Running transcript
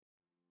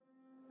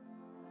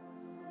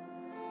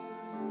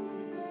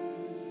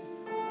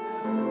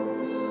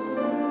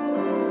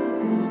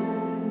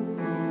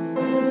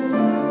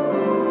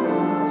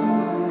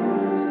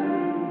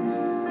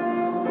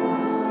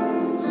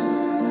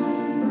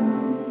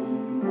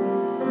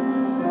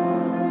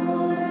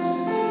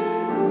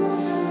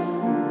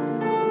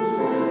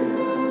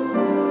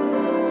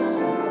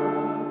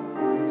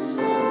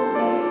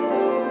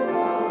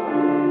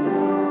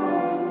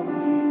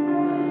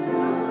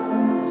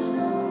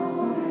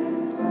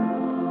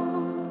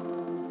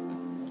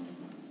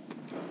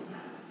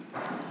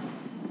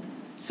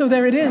So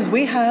there it is,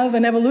 we have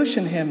an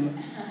evolution hymn.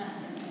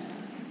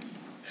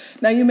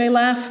 Now you may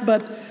laugh,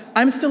 but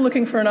I'm still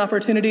looking for an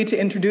opportunity to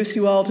introduce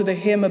you all to the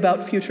hymn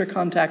about future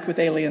contact with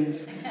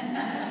aliens.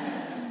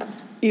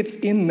 It's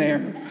in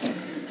there.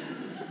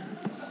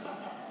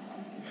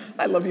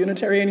 I love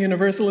Unitarian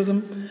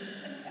Universalism.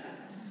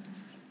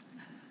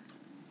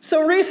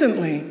 So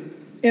recently,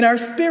 in our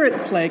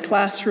spirit play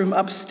classroom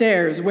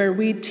upstairs, where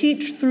we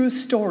teach through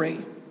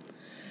story,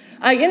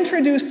 I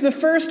introduced the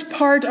first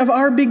part of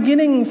our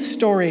beginning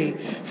story,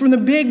 from the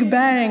Big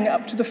Bang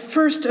up to the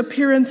first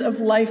appearance of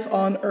life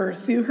on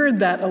Earth. You heard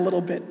that a little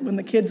bit when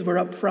the kids were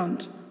up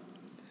front.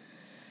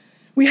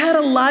 We had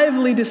a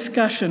lively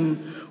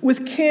discussion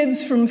with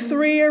kids from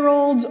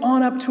 3-year-olds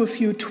on up to a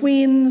few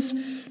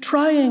tweens,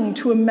 trying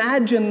to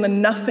imagine the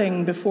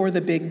nothing before the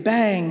Big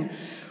Bang,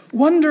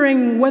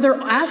 wondering whether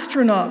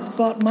astronauts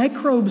brought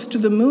microbes to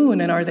the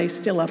moon and are they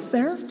still up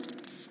there?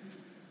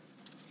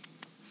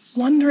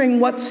 Wondering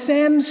what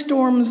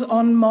sandstorms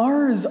on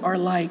Mars are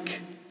like,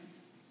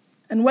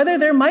 and whether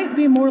there might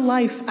be more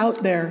life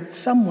out there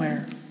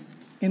somewhere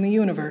in the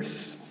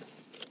universe.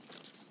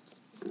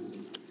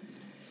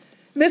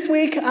 This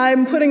week,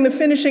 I'm putting the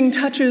finishing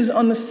touches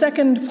on the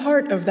second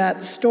part of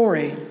that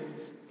story,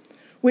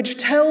 which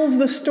tells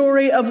the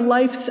story of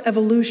life's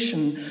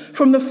evolution,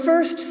 from the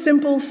first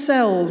simple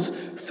cells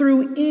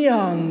through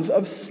eons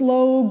of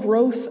slow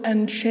growth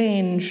and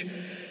change,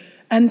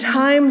 and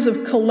times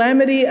of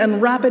calamity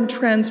and rapid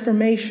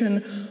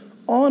transformation,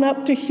 on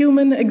up to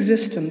human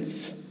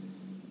existence,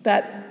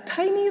 that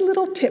tiny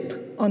little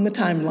tip on the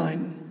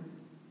timeline.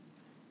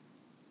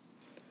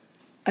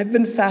 I've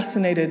been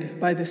fascinated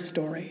by this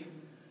story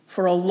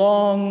for a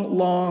long,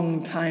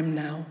 long time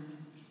now.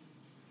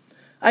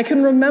 I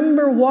can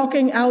remember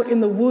walking out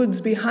in the woods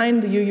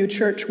behind the UU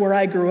Church where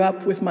I grew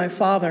up with my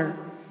father,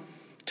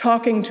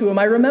 talking to him.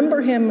 I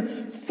remember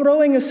him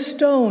throwing a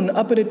stone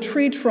up at a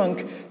tree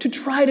trunk to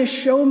try to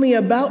show me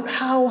about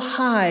how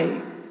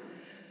high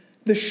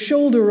the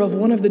shoulder of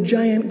one of the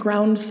giant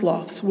ground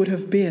sloths would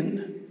have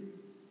been.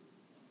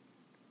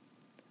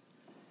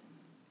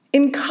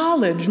 In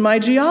college, my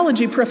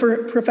geology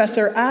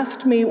professor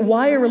asked me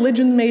why a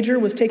religion major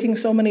was taking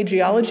so many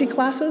geology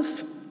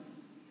classes.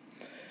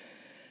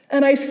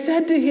 And I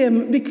said to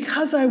him,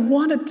 because I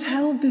want to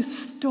tell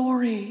this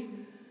story.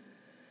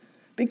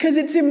 Because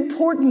it's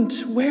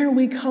important where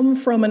we come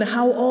from and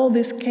how all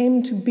this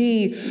came to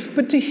be.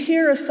 But to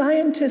hear a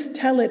scientist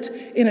tell it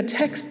in a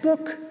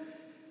textbook,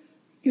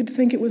 you'd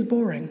think it was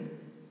boring.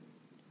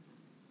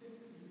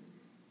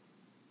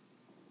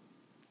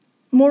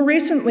 More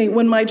recently,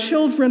 when my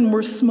children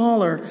were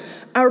smaller,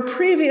 our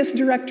previous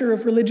director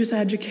of religious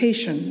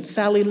education,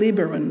 Sally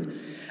Lieberman,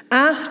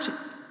 asked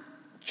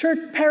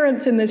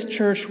parents in this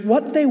church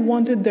what they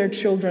wanted their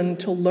children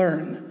to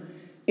learn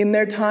in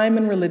their time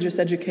in religious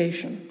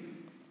education.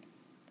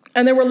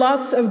 And there were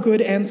lots of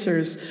good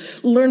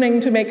answers: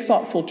 learning to make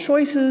thoughtful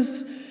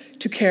choices,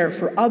 to care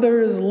for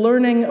others,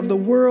 learning of the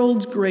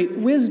world's great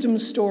wisdom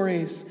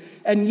stories,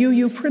 and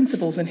UU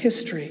principles and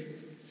history.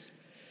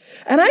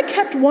 And I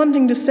kept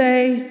wanting to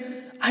say,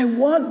 I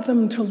want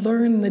them to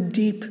learn the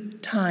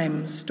deep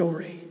time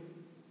story.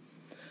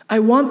 I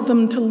want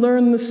them to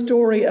learn the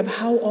story of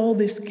how all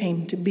this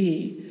came to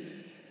be.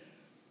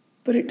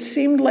 But it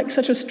seemed like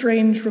such a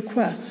strange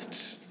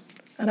request,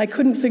 and I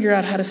couldn't figure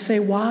out how to say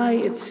why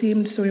it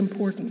seemed so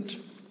important.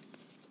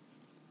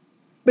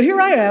 But here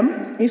I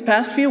am, these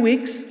past few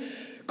weeks,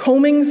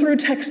 combing through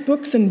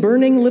textbooks and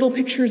burning little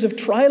pictures of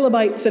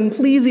trilobites and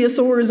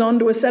plesiosaurs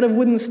onto a set of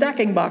wooden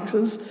stacking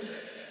boxes,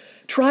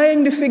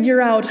 trying to figure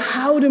out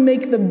how to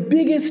make the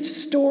biggest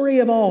story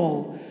of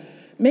all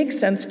make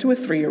sense to a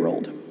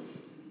 3-year-old.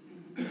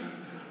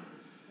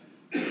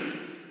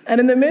 And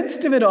in the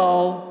midst of it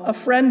all, a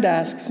friend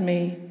asks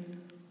me,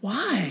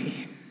 why?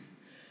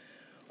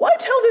 Why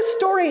tell this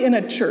story in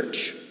a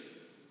church?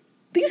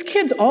 These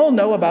kids all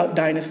know about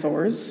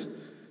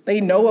dinosaurs.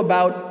 They know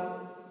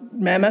about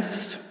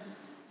mammoths.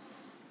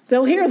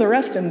 They'll hear the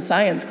rest in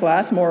science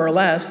class, more or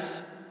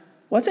less.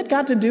 What's it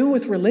got to do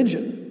with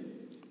religion?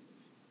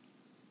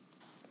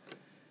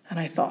 And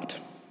I thought.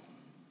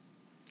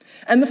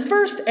 And the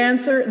first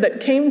answer that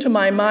came to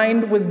my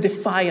mind was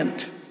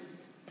defiant.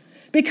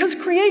 Because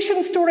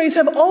creation stories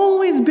have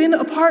always been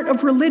a part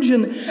of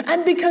religion,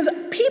 and because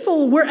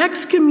people were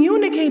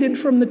excommunicated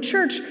from the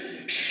church,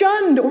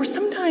 shunned, or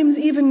sometimes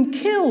even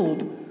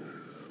killed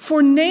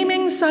for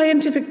naming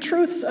scientific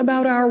truths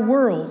about our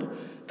world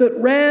that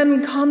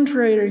ran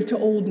contrary to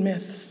old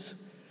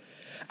myths.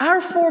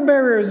 Our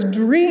forebears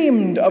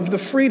dreamed of the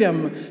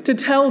freedom to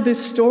tell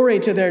this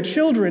story to their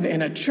children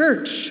in a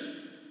church.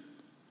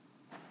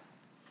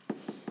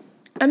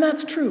 And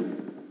that's true.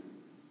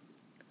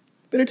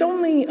 But it's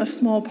only a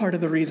small part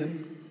of the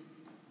reason.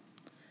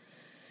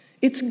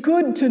 It's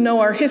good to know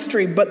our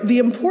history, but the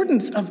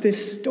importance of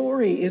this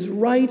story is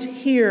right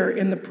here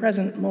in the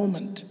present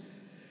moment.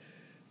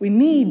 We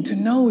need to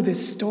know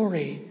this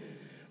story.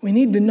 We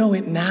need to know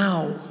it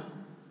now.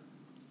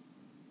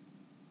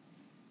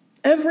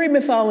 Every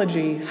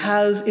mythology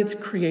has its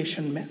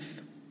creation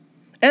myth.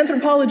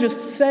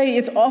 Anthropologists say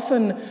it's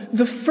often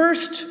the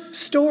first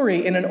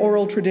story in an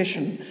oral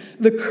tradition,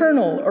 the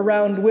kernel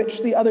around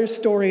which the other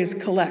stories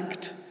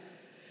collect.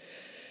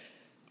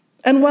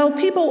 And while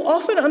people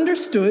often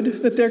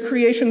understood that their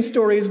creation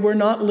stories were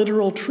not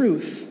literal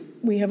truth,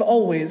 we have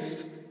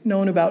always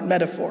known about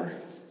metaphor.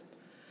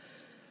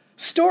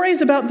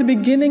 Stories about the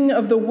beginning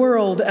of the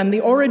world and the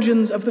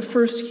origins of the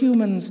first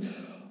humans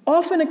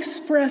often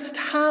expressed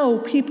how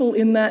people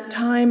in that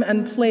time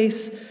and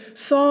place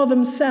saw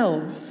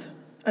themselves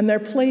and their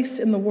place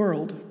in the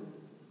world.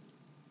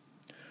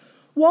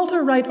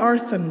 Walter Wright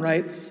Arthun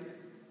writes,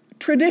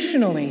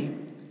 "Traditionally,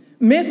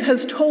 myth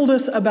has told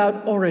us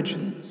about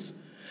origins,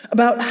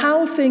 about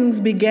how things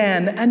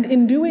began, and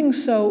in doing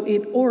so,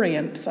 it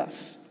orients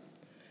us.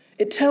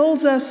 It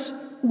tells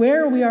us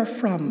where we are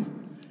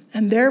from,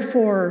 and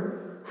therefore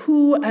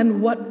who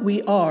and what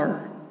we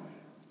are,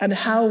 and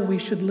how we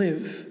should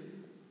live.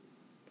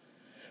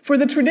 For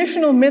the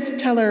traditional myth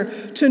teller,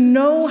 to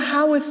know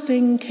how a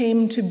thing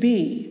came to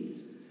be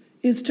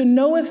is to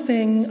know a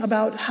thing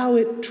about how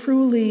it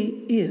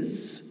truly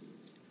is.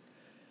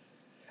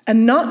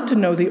 And not to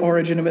know the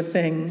origin of a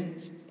thing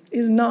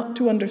is not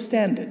to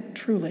understand it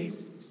truly."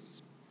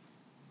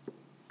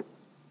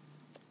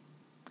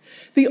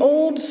 The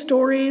old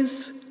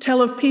stories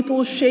tell of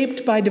people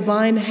shaped by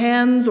divine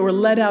hands or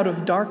led out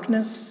of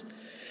darkness,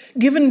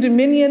 given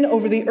dominion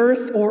over the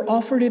earth or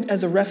offered it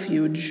as a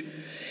refuge.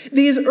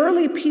 These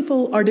early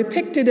people are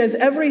depicted as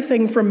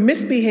everything from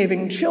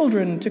misbehaving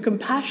children to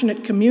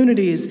compassionate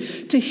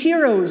communities to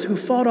heroes who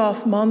fought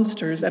off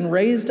monsters and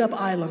raised up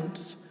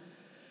islands.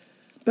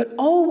 But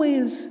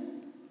always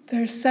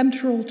they're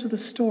central to the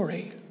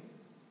story.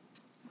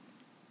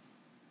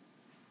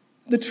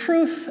 The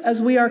truth,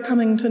 as we are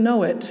coming to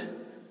know it,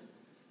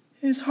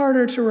 is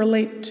harder to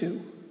relate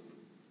to.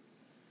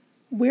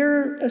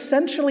 We're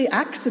essentially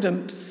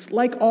accidents,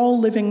 like all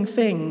living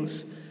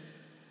things.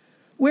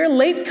 We're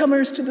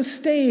latecomers to the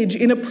stage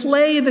in a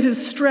play that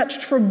has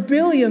stretched for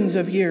billions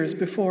of years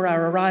before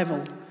our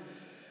arrival,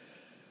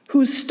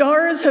 whose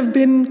stars have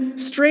been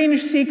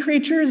strange sea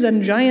creatures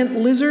and giant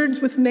lizards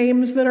with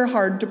names that are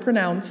hard to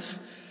pronounce.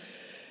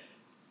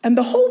 And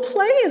the whole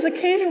play is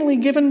occasionally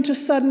given to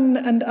sudden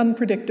and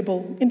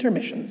unpredictable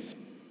intermissions.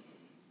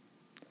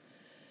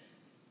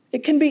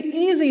 It can be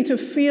easy to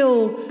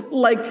feel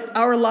like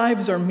our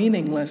lives are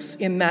meaningless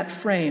in that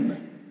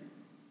frame.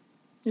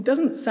 It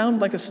doesn't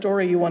sound like a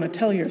story you want to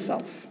tell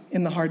yourself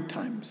in the hard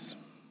times.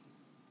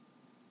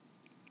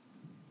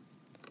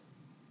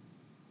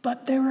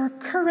 But there are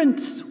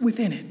currents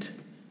within it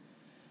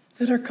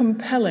that are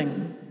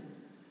compelling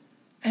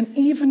and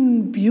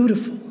even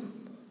beautiful.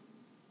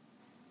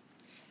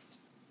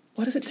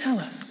 What does it tell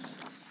us?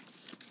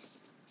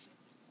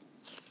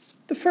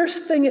 The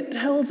first thing it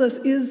tells us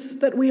is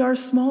that we are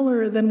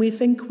smaller than we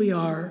think we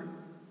are.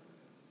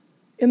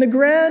 In the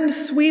grand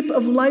sweep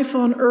of life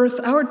on earth,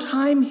 our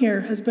time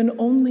here has been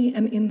only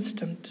an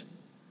instant.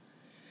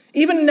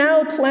 Even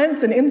now,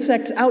 plants and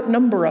insects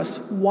outnumber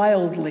us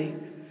wildly.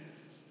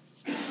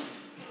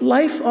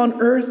 Life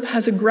on earth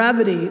has a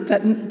gravity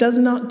that does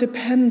not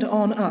depend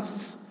on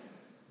us,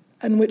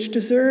 and which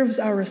deserves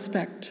our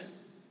respect.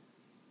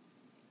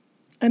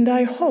 And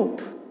I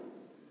hope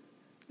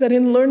that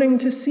in learning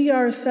to see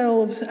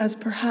ourselves as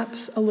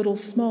perhaps a little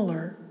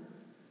smaller,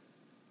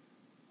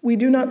 we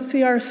do not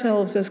see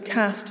ourselves as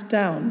cast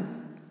down,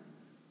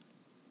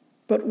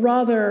 but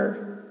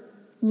rather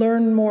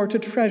learn more to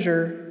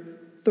treasure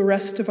the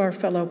rest of our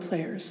fellow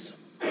players.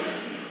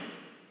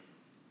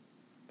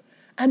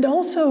 And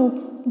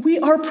also, we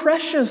are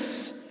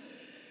precious.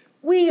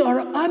 We are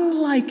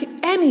unlike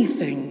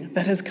anything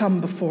that has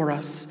come before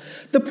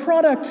us, the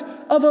product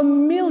of a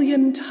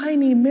million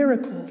tiny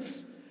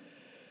miracles.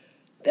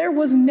 There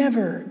was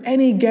never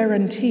any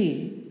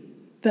guarantee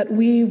that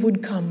we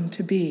would come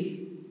to be.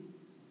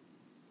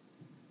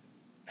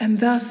 And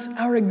thus,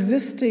 our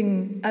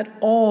existing at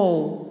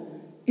all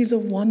is a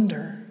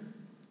wonder.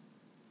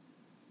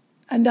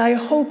 And I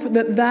hope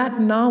that that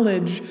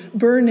knowledge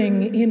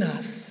burning in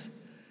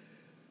us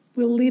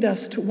will lead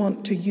us to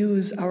want to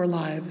use our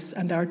lives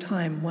and our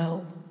time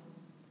well.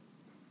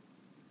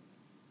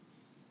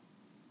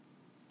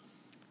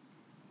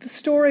 The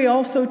story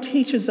also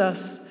teaches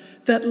us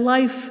that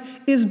life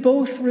is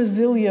both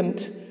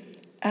resilient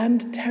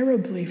and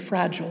terribly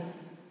fragile.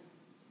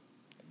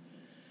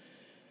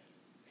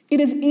 It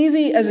is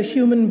easy as a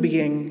human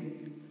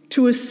being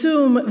to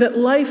assume that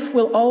life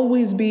will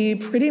always be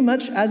pretty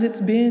much as it's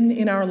been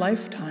in our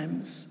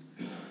lifetimes.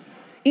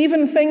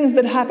 Even things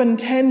that happened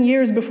 10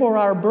 years before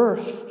our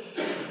birth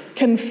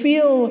can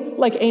feel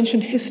like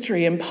ancient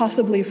history,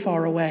 impossibly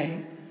far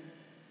away.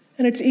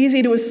 And it's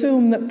easy to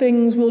assume that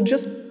things will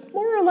just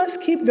more or less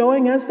keep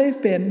going as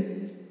they've been.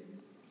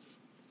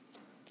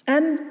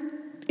 And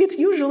it's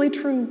usually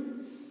true.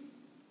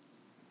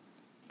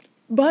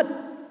 But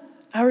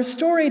our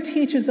story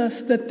teaches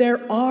us that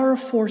there are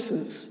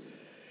forces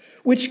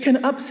which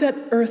can upset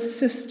Earth's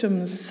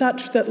systems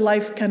such that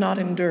life cannot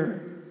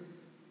endure.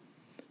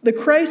 The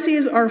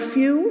crises are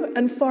few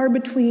and far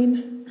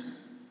between,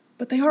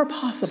 but they are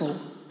possible.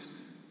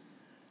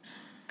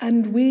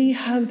 And we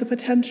have the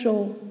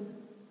potential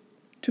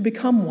to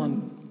become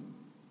one.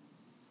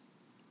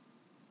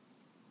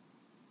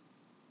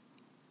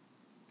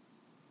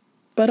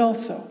 But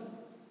also,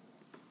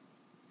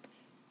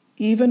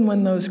 even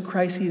when those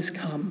crises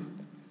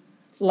come,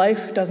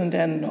 life doesn't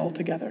end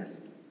altogether.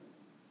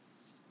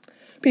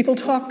 People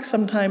talk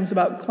sometimes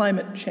about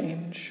climate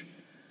change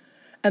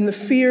and the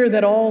fear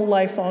that all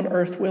life on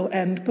Earth will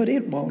end, but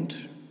it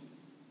won't.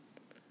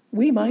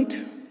 We might,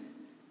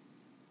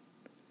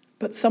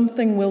 but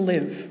something will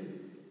live.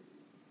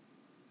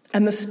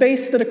 And the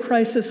space that a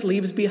crisis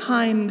leaves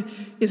behind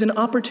is an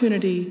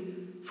opportunity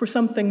for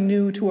something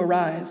new to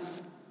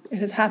arise. It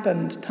has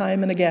happened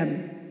time and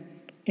again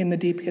in the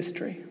deep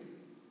history.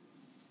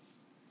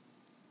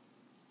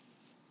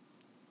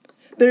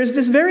 There's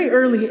this very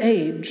early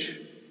age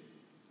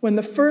when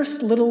the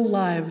first little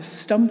lives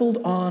stumbled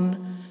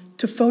on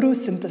to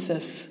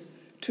photosynthesis,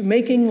 to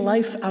making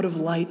life out of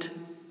light.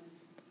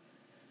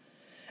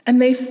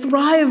 And they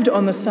thrived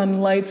on the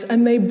sunlights,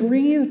 and they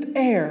breathed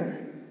air,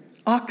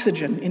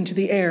 oxygen into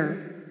the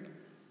air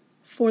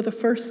for the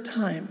first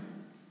time.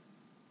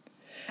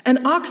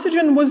 And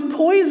oxygen was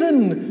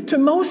poison to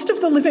most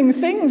of the living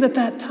things at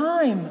that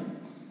time.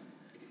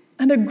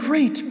 And a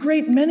great,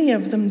 great many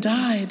of them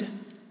died.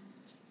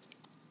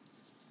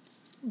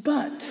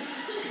 But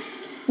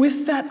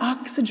with that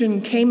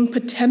oxygen came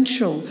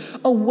potential,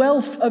 a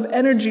wealth of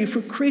energy for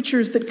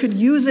creatures that could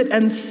use it,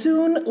 and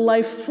soon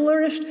life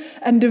flourished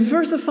and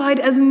diversified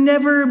as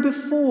never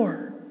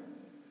before.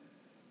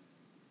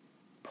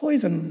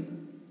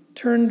 Poison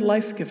turned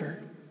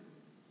life-giver.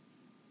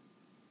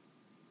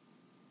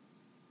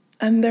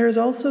 And there is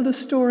also the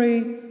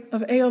story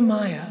of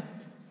Eomaya,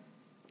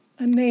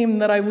 a name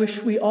that I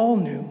wish we all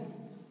knew.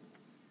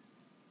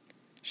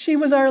 She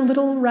was our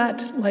little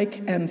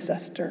rat-like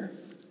ancestor.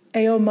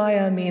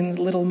 Eomaya means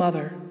little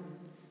mother.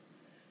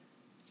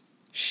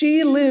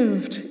 She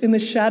lived in the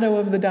shadow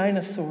of the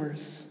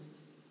dinosaurs,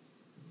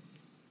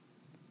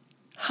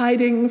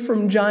 hiding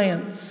from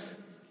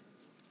giants.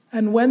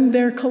 And when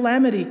their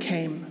calamity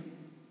came,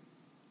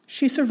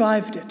 she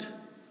survived it.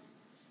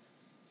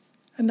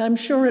 And I'm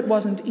sure it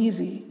wasn't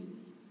easy,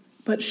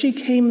 but she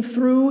came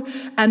through,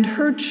 and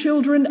her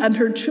children and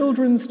her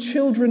children's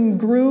children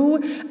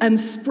grew and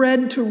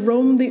spread to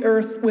roam the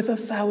earth with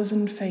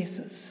 1,000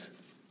 faces.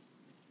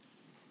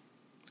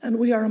 And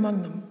we are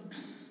among them.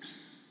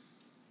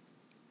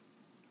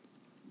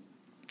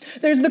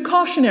 There's the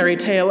cautionary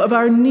tale of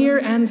our near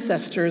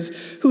ancestors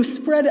who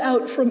spread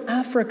out from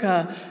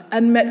Africa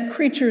and met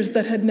creatures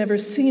that had never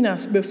seen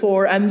us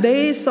before, and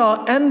they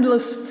saw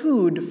endless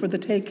food for the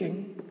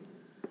taking.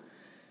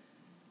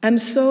 And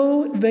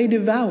so they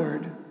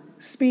devoured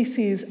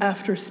species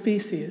after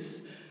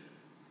species,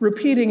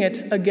 repeating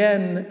it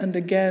again and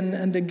again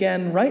and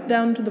again, right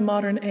down to the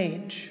modern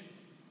age,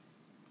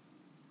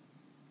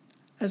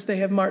 as they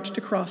have marched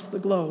across the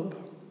globe.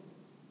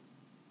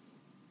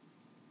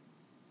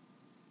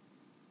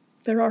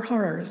 There are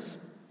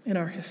horrors in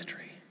our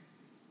history,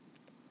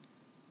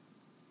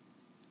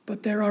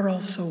 but there are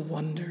also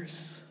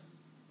wonders.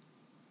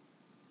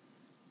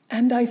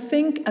 And I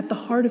think at the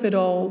heart of it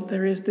all,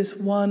 there is this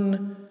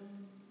one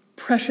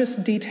precious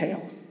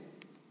detail,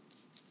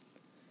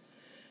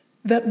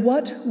 that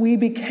what we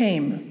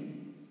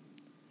became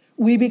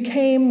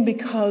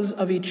because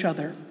of each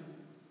other.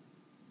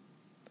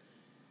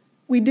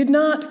 We did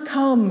not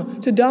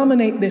come to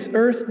dominate this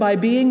earth by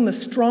being the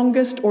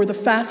strongest or the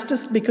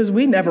fastest, because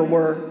we never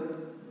were.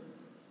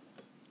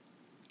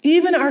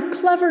 Even our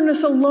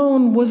cleverness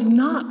alone was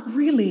not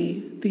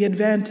really the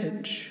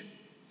advantage.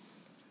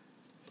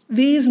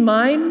 These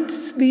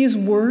minds, these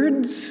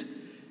words,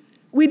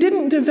 we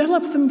didn't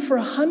develop them for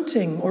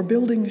hunting or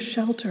building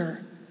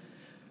shelter.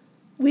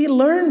 We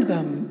learned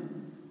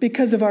them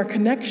because of our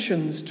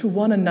connections to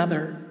one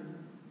another.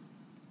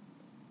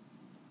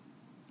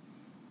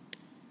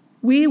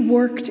 We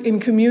worked in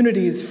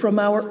communities from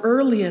our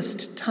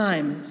earliest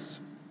times,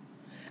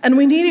 and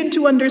we needed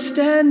to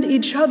understand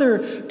each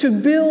other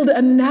to build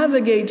and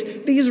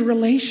navigate these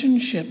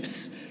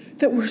relationships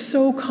that were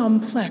so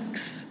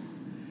complex.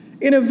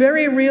 In a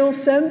very real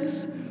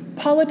sense,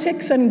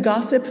 politics and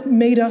gossip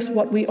made us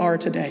what we are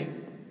today.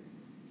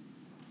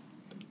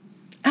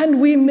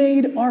 And we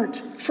made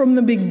art from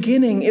the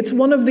beginning. It's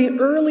one of the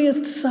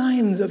earliest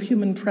signs of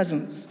human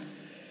presence.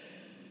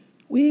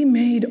 We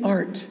made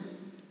art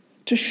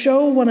to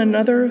show one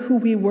another who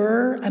we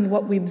were and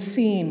what we'd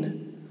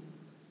seen.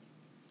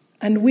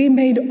 And we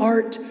made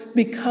art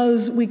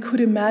because we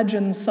could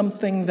imagine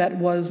something that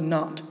was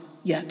not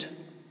yet.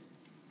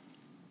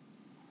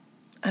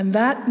 And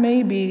that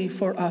may be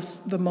for us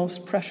the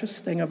most precious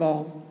thing of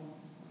all,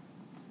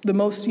 the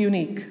most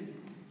unique.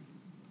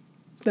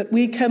 That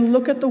we can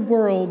look at the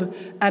world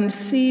and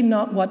see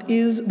not what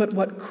is, but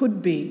what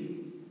could be.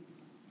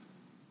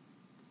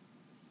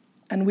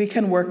 And we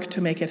can work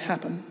to make it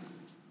happen.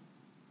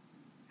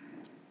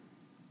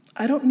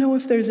 I don't know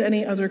if there's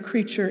any other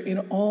creature in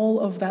all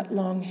of that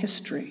long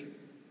history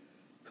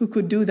who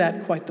could do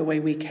that quite the way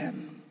we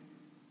can.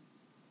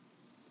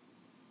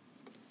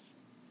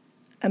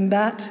 And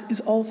that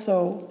is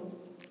also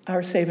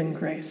our saving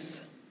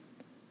grace,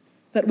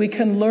 that we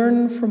can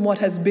learn from what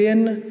has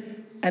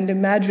been and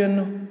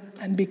imagine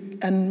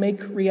and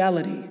make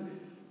reality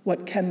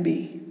what can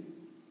be,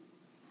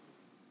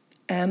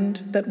 and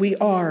that we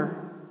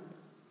are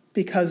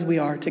because we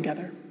are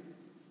together.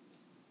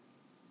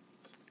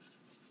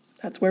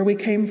 That's where we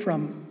came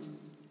from,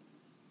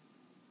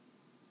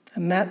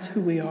 and that's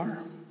who we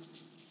are.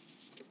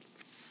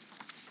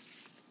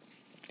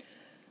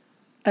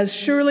 As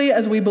surely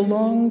as we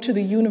belong to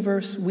the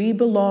universe, we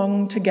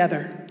belong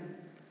together.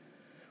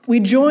 We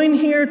join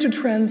here to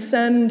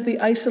transcend the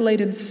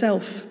isolated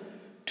self,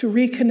 to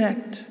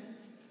reconnect,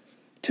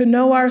 to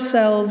know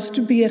ourselves,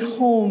 to be at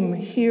home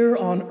here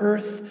on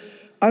earth,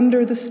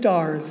 under the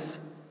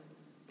stars,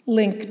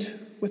 linked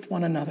with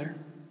one another.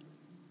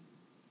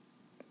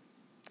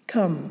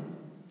 Come,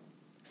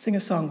 sing a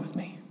song with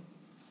me.